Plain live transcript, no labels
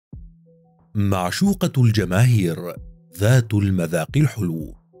معشوقة الجماهير ذات المذاق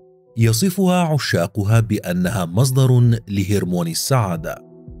الحلو، يصفها عشاقها بأنها مصدر لهرمون السعادة،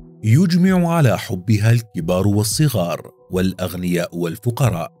 يجمع على حبها الكبار والصغار والأغنياء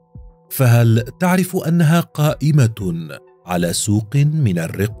والفقراء. فهل تعرف أنها قائمة على سوق من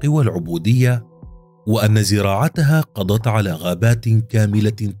الرق والعبودية، وأن زراعتها قضت على غابات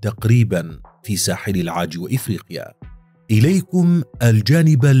كاملة تقريبا في ساحل العاج وإفريقيا؟ إليكم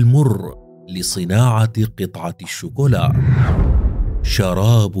الجانب المر لصناعة قطعة الشوكولا.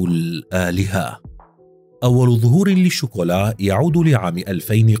 شراب الآلهة. أول ظهور للشوكولا يعود لعام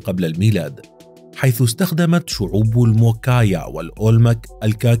 2000 قبل الميلاد، حيث استخدمت شعوب الموكايا والأولمك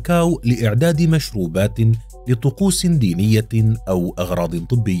الكاكاو لإعداد مشروبات لطقوس دينية أو أغراض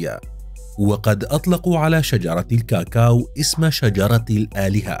طبية. وقد أطلقوا على شجرة الكاكاو اسم شجرة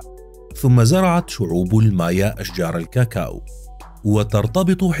الآلهة، ثم زرعت شعوب المايا أشجار الكاكاو.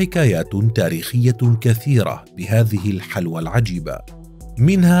 وترتبط حكايات تاريخية كثيرة بهذه الحلوى العجيبة،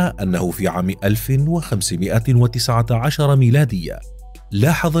 منها أنه في عام 1519 ميلادية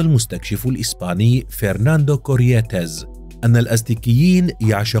لاحظ المستكشف الإسباني فرناندو كورياتيز أن الأزتكيين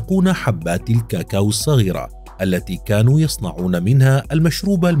يعشقون حبات الكاكاو الصغيرة التي كانوا يصنعون منها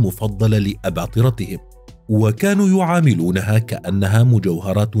المشروب المفضل لأباطرتهم، وكانوا يعاملونها كأنها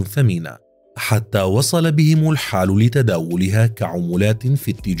مجوهرات ثمينة، حتى وصل بهم الحال لتداولها كعملات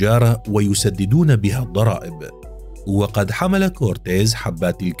في التجارة ويسددون بها الضرائب. وقد حمل كورتيز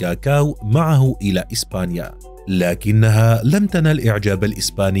حبات الكاكاو معه إلى إسبانيا، لكنها لم تنل إعجاب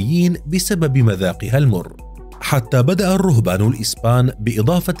الإسبانيين بسبب مذاقها المر، حتى بدأ الرهبان الإسبان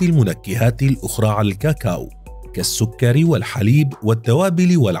بإضافة المنكهات الأخرى على الكاكاو كالسكر والحليب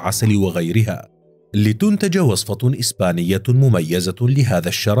والتوابل والعسل وغيرها، لتنتج وصفة إسبانية مميزة لهذا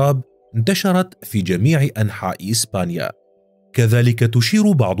الشراب انتشرت في جميع أنحاء إسبانيا. كذلك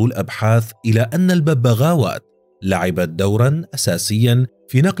تشير بعض الأبحاث إلى أن الببغاوات لعبت دورا أساسيا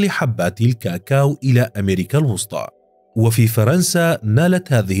في نقل حبات الكاكاو إلى أمريكا الوسطى، وفي فرنسا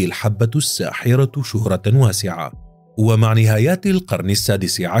نالت هذه الحبة الساحرة شهرة واسعة. ومع نهايات القرن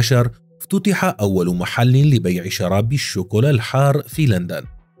السادس عشر افتتح أول محل لبيع شراب الشوكولا الحار في لندن،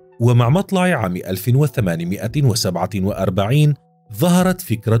 ومع مطلع عام 1847 ظهرت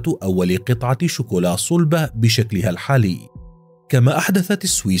فكرة أول قطعة شوكولا صلبة بشكلها الحالي. كما أحدثت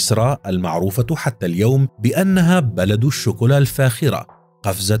سويسرا المعروفة حتى اليوم بأنها بلد الشوكولا الفاخرة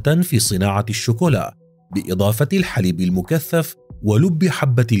قفزة في صناعة الشوكولا بإضافة الحليب المكثف ولب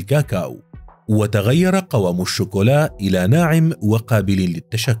حبة الكاكاو، وتغير قوام الشوكولا إلى ناعم وقابل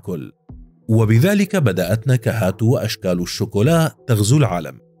للتشكل، وبذلك بدأت نكهات وأشكال الشوكولا تغزو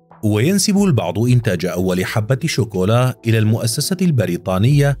العالم. وينسب البعض إنتاج أول حبة شوكولا إلى المؤسسة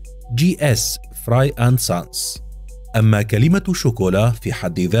البريطانية GS فراي أند سانس. أما كلمة شوكولا في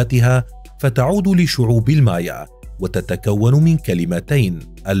حد ذاتها فتعود لشعوب المايا، وتتكون من كلمتين: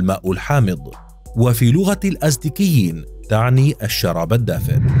 الماء الحامض، وفي لغة الأزتكيين تعني الشراب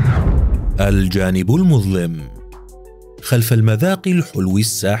الدافئ. الجانب المظلم. خلف المذاق الحلو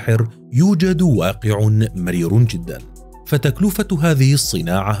الساحر يوجد واقع مرير جدا، فتكلفة هذه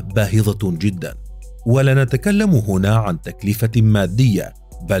الصناعة باهظة جدا، ولا نتكلم هنا عن تكلفة مادية،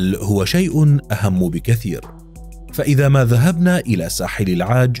 بل هو شيء أهم بكثير. فإذا ما ذهبنا إلى ساحل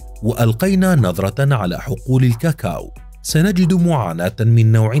العاج وألقينا نظرة على حقول الكاكاو سنجد معاناة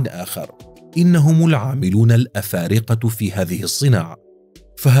من نوع آخر، إنهم العاملون الأفارقة في هذه الصناعة.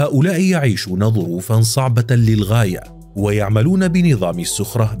 فهؤلاء يعيشون ظروفا صعبة للغاية، ويعملون بنظام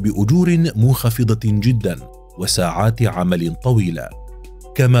السخرة بأجور منخفضة جدا وساعات عمل طويلة.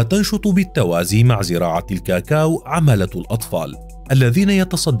 كما تنشط بالتوازي مع زراعة الكاكاو عمالة الأطفال الذين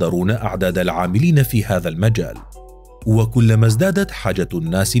يتصدرون أعداد العاملين في هذا المجال. وكلما ازدادت حاجة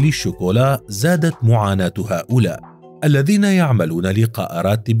الناس للشوكولا زادت معاناة هؤلاء الذين يعملون لقاء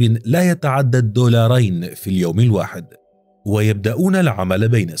راتب لا يتعدى $2 في اليوم الواحد، ويبدأون العمل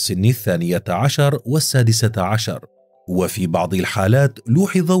بين سن 12 و16، وفي بعض الحالات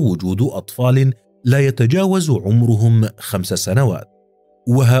لوحظ وجود أطفال لا يتجاوز عمرهم 5 سنوات.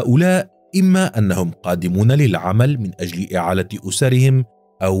 وهؤلاء إما أنهم قادمون للعمل من أجل إعالة أسرهم،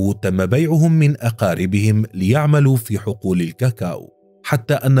 أو تم بيعهم من أقاربهم ليعملوا في حقول الكاكاو،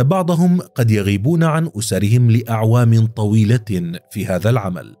 حتى أن بعضهم قد يغيبون عن أسرهم لأعوام طويلة في هذا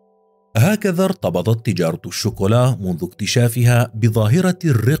العمل. هكذا ارتبطت تجارة الشوكولا منذ اكتشافها بظاهرة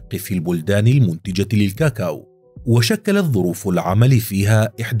الرق في البلدان المنتجة للكاكاو، وشكلت ظروف العمل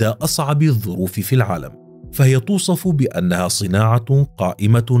فيها إحدى أصعب الظروف في العالم، فهي توصف بأنها صناعة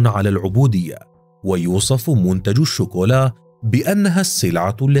قائمة على العبودية. ويوصف منتج الشوكولا بأنها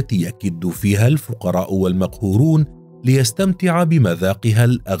السلعة التي يكد فيها الفقراء والمقهورون ليستمتع بمذاقها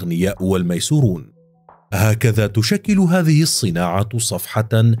الأغنياء والميسورون. هكذا تشكل هذه الصناعة صفحة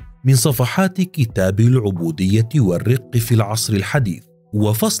من صفحات كتاب العبودية والرق في العصر الحديث،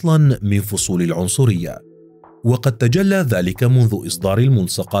 وفصلا من فصول العنصرية. وقد تجلى ذلك منذ إصدار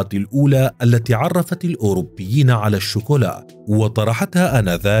الملصقات الأولى التي عرفت الأوروبيين على الشوكولا، وطرحتها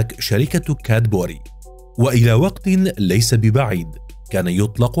آنذاك شركة كادبوري. وإلى وقت ليس ببعيد كان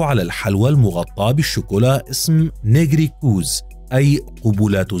يطلق على الحلوى المغطاة بالشوكولا اسم نيغريكوز، أي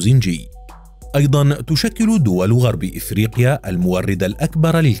قبلات زنجي. أيضا تشكل دول غرب إفريقيا المورد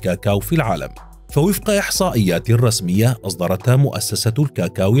الأكبر للكاكاو في العالم، فوفق إحصائيات رسمية أصدرتها مؤسسة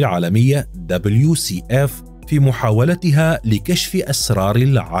الكاكاو العالمية WCF في محاولتها لكشف أسرار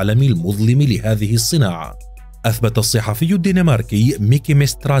العالم المظلم لهذه الصناعة، أثبت الصحفي الدنماركي ميكي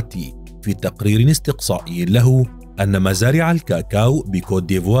مستراتي في تقرير استقصائي له أن مزارع الكاكاو بكوت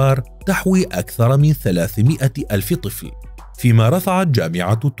ديفوار تحوي أكثر من 300 ألف طفل، فيما رفعت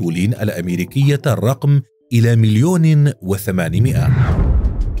جامعة تولين الأمريكية الرقم إلى 1,800,000.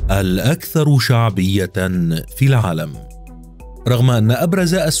 الأكثر شعبية في العالم. رغم أن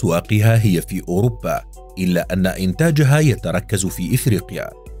أبرز أسواقها هي في أوروبا، إلا أن إنتاجها يتركز في إفريقيا.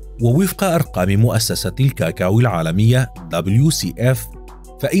 ووفق أرقام مؤسسة الكاكاو العالمية WCF،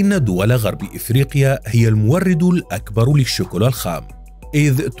 فإن دول غرب إفريقيا هي المورد الأكبر للشوكولا الخام،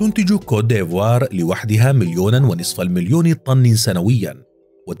 إذ تنتج كوت ديفوار لوحدها 1.5 مليون طن سنويا،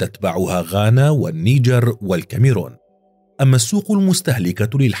 وتتبعها غانا والنيجر والكاميرون. أما السوق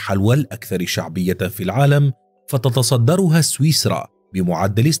المستهلكة للحلوى الأكثر شعبية في العالم فتتصدرها سويسرا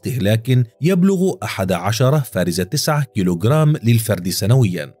بمعدل استهلاك يبلغ 11.9 كيلوغرام للفرد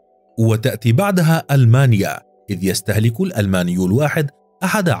سنويا، وتأتي بعدها ألمانيا، إذ يستهلك الألماني الواحد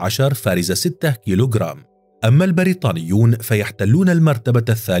 11.6 كيلوغرام. أما البريطانيون فيحتلون المرتبة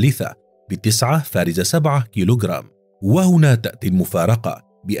الثالثة ب9.7 كيلوغرام. وهنا تأتي المفارقة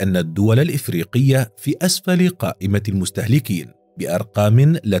بأن الدول الإفريقية في أسفل قائمة المستهلكين بأرقام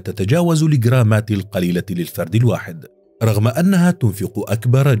لا تتجاوز الجرامات القليلة للفرد الواحد، رغم أنها تنفق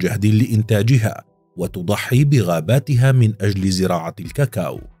أكبر جهد لإنتاجها وتضحي بغاباتها من أجل زراعة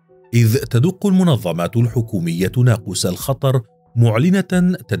الكاكاو، إذ تدق المنظمات الحكومية ناقوس الخطر معلنة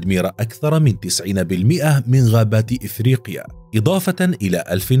تدمير أكثر من 90% من غابات إفريقيا، إضافة إلى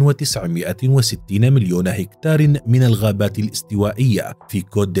 1960 مليون هكتار من الغابات الاستوائية في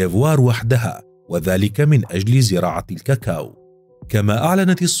كوت ديفوار وحدها، وذلك من أجل زراعة الكاكاو. كما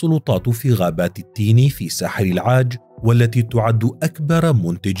أعلنت السلطات في غابات التين في ساحل العاج، والتي تعد أكبر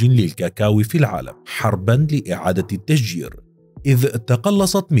منتج للكاكاو في العالم، حربا لإعادة التشجير، إذ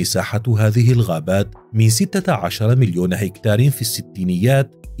تقلصت مساحة هذه الغابات من 16 مليون هكتار في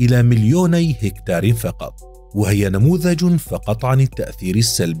الستينيات إلى 2,000,000 هكتار فقط، وهي نموذج فقط عن التأثير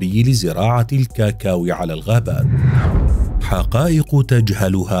السلبي لزراعة الكاكاو على الغابات. حقائق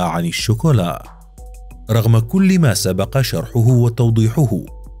تجهلها عن الشوكولا. رغم كل ما سبق شرحه وتوضيحه،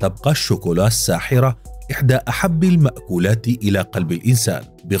 تبقى الشوكولا الساحرة إحدى أحب المأكولات إلى قلب الإنسان،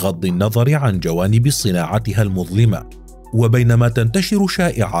 بغض النظر عن جوانب صناعتها المظلمة. وبينما تنتشر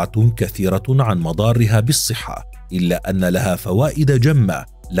شائعات كثيرة عن مضارها بالصحة، إلا أن لها فوائد جمة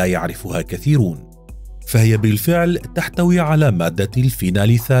لا يعرفها كثيرون. فهي بالفعل تحتوي على مادة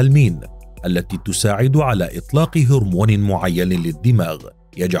الفيناليثالمين، التي تساعد على إطلاق هرمون معين للدماغ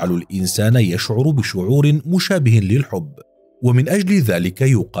يجعل الإنسان يشعر بشعور مشابه للحب، ومن أجل ذلك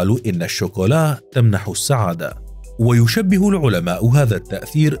يقال إن الشوكولا تمنح السعادة. ويشبه العلماء هذا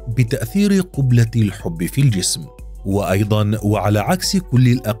التأثير بتأثير قبلة الحب في الجسم. وأيضا وعلى عكس كل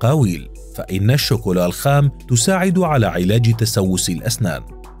الأقاويل، فإن الشوكولا الخام تساعد على علاج تسوس الأسنان.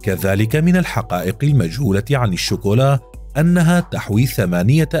 كذلك من الحقائق المجهولة عن الشوكولا أنها تحوي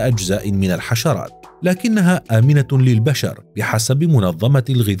 8 أجزاء من الحشرات، لكنها آمنة للبشر بحسب منظمة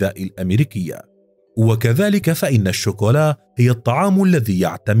الغذاء الأمريكية. وكذلك فإن الشوكولا هي الطعام الذي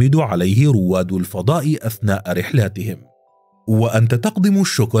يعتمد عليه رواد الفضاء أثناء رحلاتهم. وأنت تقدم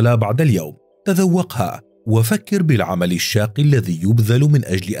الشوكولا بعد اليوم، تذوقها وفكر بالعمل الشاق الذي يبذل من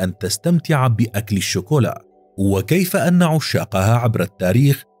أجل أن تستمتع بأكل الشوكولا، وكيف أن عشاقها عبر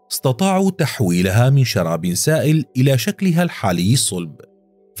التاريخ استطاعوا تحويلها من شراب سائل إلى شكلها الحالي الصلب.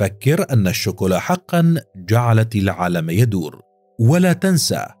 فكر أن الشوكولا حقا جعلت العالم يدور. ولا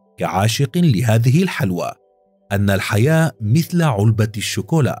تنسى كعاشق لهذه الحلوى أن الحياة مثل علبة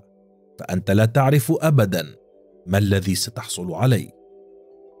الشوكولا، فأنت لا تعرف أبدا ما الذي ستحصل عليه.